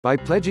By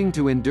pledging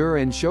to endure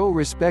and show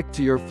respect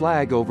to your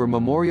flag over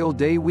Memorial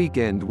Day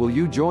weekend, will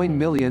you join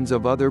millions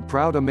of other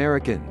proud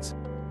Americans?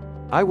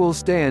 I will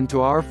stand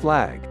to our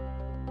flag.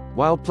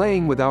 While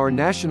playing with our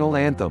national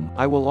anthem,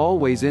 I will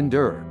always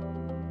endure.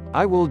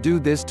 I will do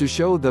this to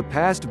show the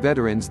past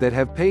veterans that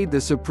have paid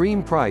the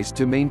supreme price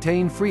to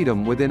maintain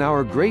freedom within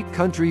our great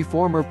country,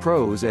 former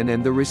pros, and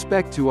the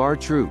respect to our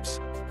troops.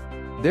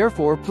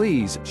 Therefore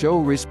please, show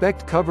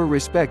respect, cover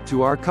respect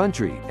to our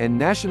country, and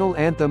national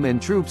anthem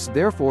and troops.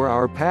 Therefore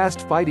our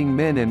past fighting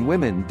men and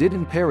women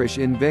didn't perish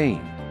in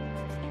vain.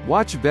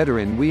 Watch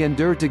veteran, we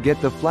endure to get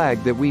the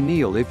flag that we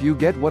kneel. If you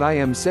get what I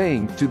am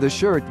saying, to the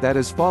shirt that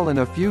has fallen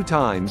a few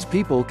times.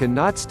 People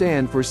cannot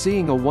stand for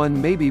seeing a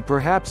one, maybe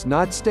perhaps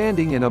not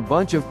standing in a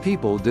bunch of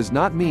people does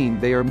not mean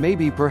they are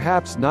maybe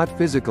perhaps not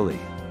physically.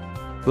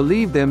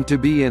 Believe them to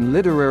be in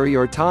literary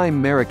or time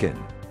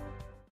American.